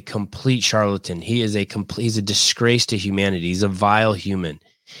 He is a complete charlatan. He's a disgrace to humanity. He's a vile human.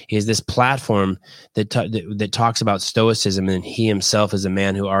 He has this platform that talks about stoicism, and he himself is a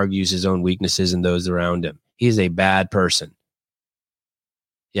man who argues his own weaknesses and those around him. He is a bad person.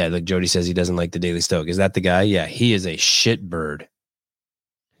 Yeah, like Jody says he doesn't like the Daily Stoic. Is that the guy? Yeah, he is a shit bird.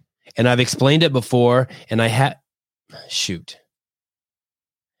 And I've explained it before, and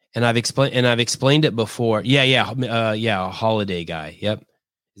And I've explained it before. Yeah, a Holiday guy. Yep.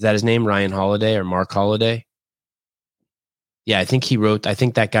 Is that his name? Ryan Holiday or Mark Holiday? Yeah, I think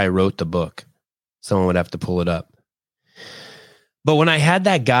that guy wrote the book. Someone would have to pull it up. But when I had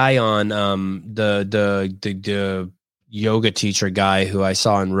that guy on, the yoga teacher guy who I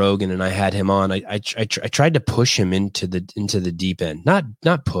saw in Rogan, and I had him on, I tried to push him into the deep end.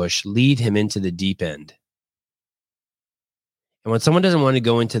 Not push, lead him into the deep end. And when someone doesn't want to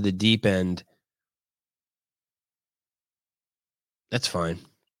go into the deep end, that's fine.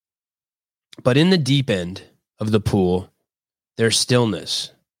 But in the deep end of the pool, there's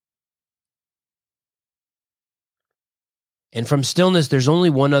stillness. And from stillness, there's only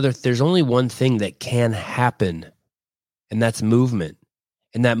one thing that can happen, and that's movement.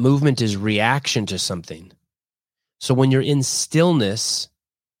 And that movement is reaction to something. So when you're in stillness,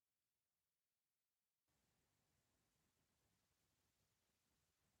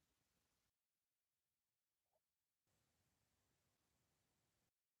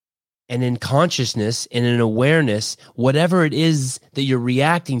 and in consciousness and in awareness, whatever it is that you're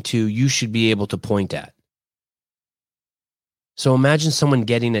reacting to, you should be able to point at. So imagine someone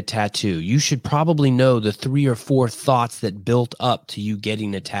getting a tattoo. You should probably know the 3 or 4 thoughts that built up to you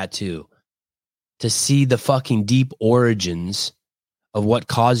getting a tattoo, to see the fucking deep origins of what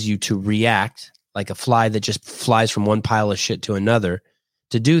caused you to react like a fly that just flies from one pile of shit to another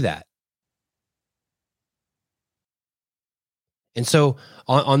to do that. And so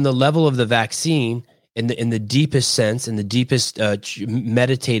on the level of the vaccine, in the deepest sense, in the deepest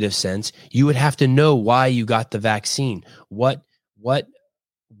meditative sense, you would have to know why you got the vaccine. What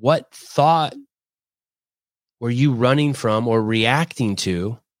thought were you running from or reacting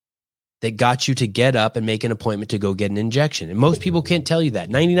to that got you to get up and make an appointment to go get an injection? And most people can't tell you that.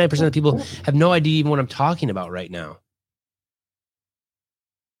 99% of people have no idea even what I'm talking about right now.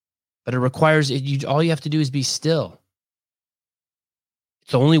 But it requires all you have to do is be still.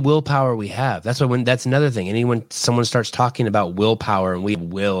 It's the only willpower we have. That's why that's another thing. Someone starts talking about willpower and we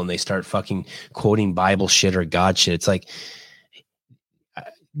will, and they start fucking quoting Bible shit or God shit. It's like,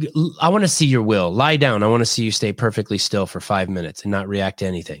 I want to see your will. Lie down. I want to see you stay perfectly still for 5 minutes and not react to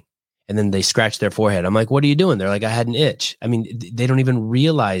anything. And then they scratch their forehead. I'm like, what are you doing? They're like, I had an itch. I mean, they don't even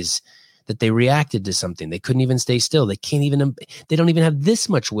realize that they reacted to something. They couldn't even stay still. They don't even have this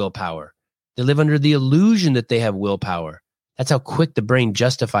much willpower. They live under the illusion that they have willpower. That's how quick the brain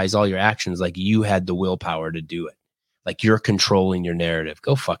justifies all your actions. Like you had the willpower to do it. Like you're controlling your narrative.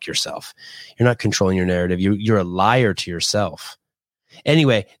 Go fuck yourself. You're not controlling your narrative. You're a liar to yourself.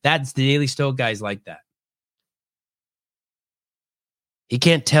 Anyway, that's the Daily Stoic guy's like that. He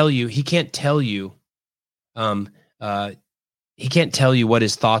can't tell you what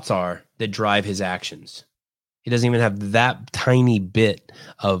his thoughts are that drive his actions. He doesn't even have that tiny bit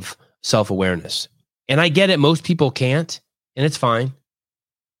of self-awareness. And I get it. Most people can't, and it's fine.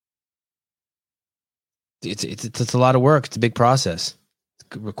 It's a lot of work. It's a big process.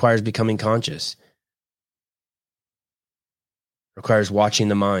 It requires becoming conscious. It requires watching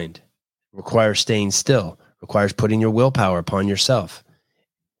the mind. It requires staying still. It requires putting your willpower upon yourself.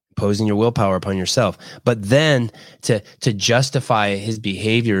 Imposing your willpower upon yourself. But then to justify his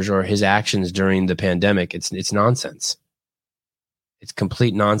behaviors or his actions during the pandemic, it's nonsense. It's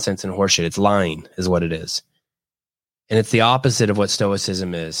complete nonsense and horseshit. It's lying is what it is. And it's the opposite of what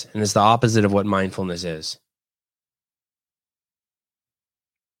Stoicism is. And it's the opposite of what mindfulness is.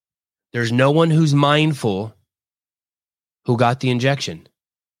 There's no one who's mindful who got the injection.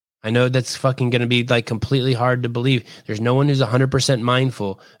 I know that's fucking going to be like completely hard to believe. There's no one who's 100%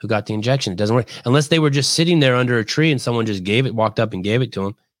 mindful who got the injection. It doesn't work. Unless they were just sitting there under a tree and someone just walked up and gave it to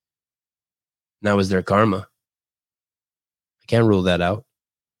them. And that was their karma. I can't rule that out.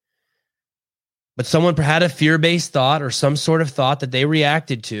 But someone had a fear-based thought or some sort of thought that they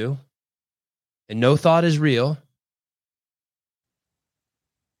reacted to, and no thought is real.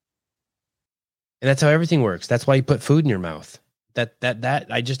 And that's how everything works. That's why you put food in your mouth. That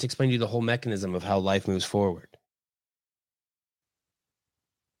I just explained to you the whole mechanism of how life moves forward.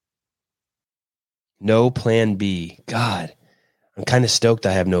 No plan B. God, I'm kind of stoked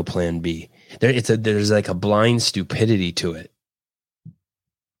I have no plan B. There's like a blind stupidity to it.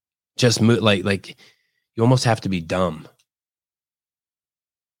 Just like you almost have to be dumb.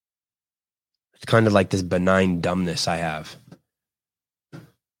 It's kind of like this benign dumbness I have.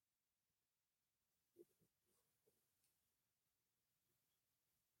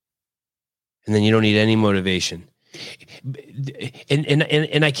 And then you don't need any motivation.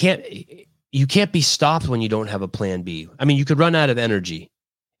 And you can't be stopped when you don't have a plan B. I mean, you could run out of energy.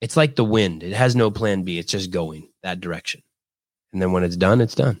 It's like the wind. It has no plan B. It's just going that direction. And then when it's done,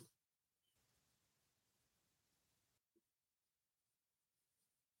 it's done.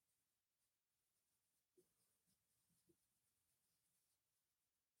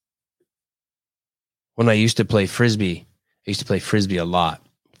 When I used to play Frisbee, a lot.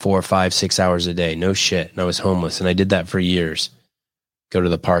 4 or 5, 6 hours a day. No shit. And I was homeless. And I did that for years. Go to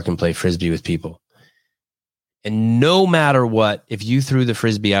the park and play Frisbee with people. And no matter what, if you threw the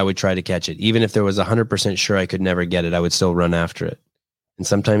Frisbee, I would try to catch it. Even if there was 100% sure I could never get it, I would still run after it. And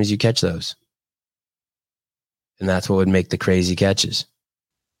sometimes you catch those. And that's what would make the crazy catches.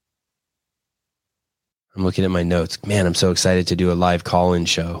 I'm looking at my notes. Man, I'm so excited to do a live call-in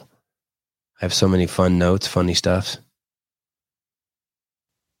show. I have so many fun notes, funny stuff.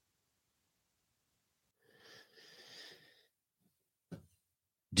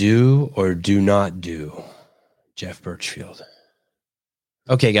 Do or do not do, Jeff Birchfield.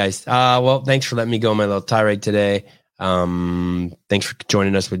 Okay, guys. Well, thanks for letting me go on my little tirade today. Thanks for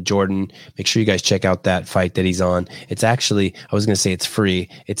joining us with Jordan. Make sure you guys check out that fight that he's on. It's actually, I was going to say it's free.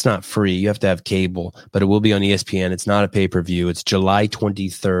 It's not free. You have to have cable, but it will be on ESPN. It's not a pay-per-view. It's July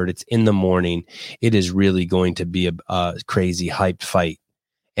 23rd. It's in the morning. It is really going to be a crazy hyped fight.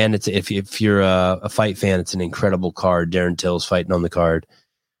 And it's if you're a fight fan, it's an incredible card. Darren Till's fighting on the card.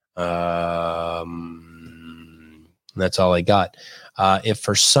 That's all I got. If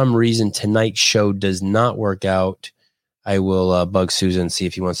for some reason tonight's show does not work out, I will bug Susan and see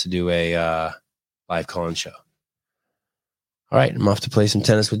if he wants to do a live call-in show. All right, I'm off to play some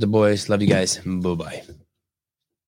tennis with the boys. Love you guys. Bye-bye.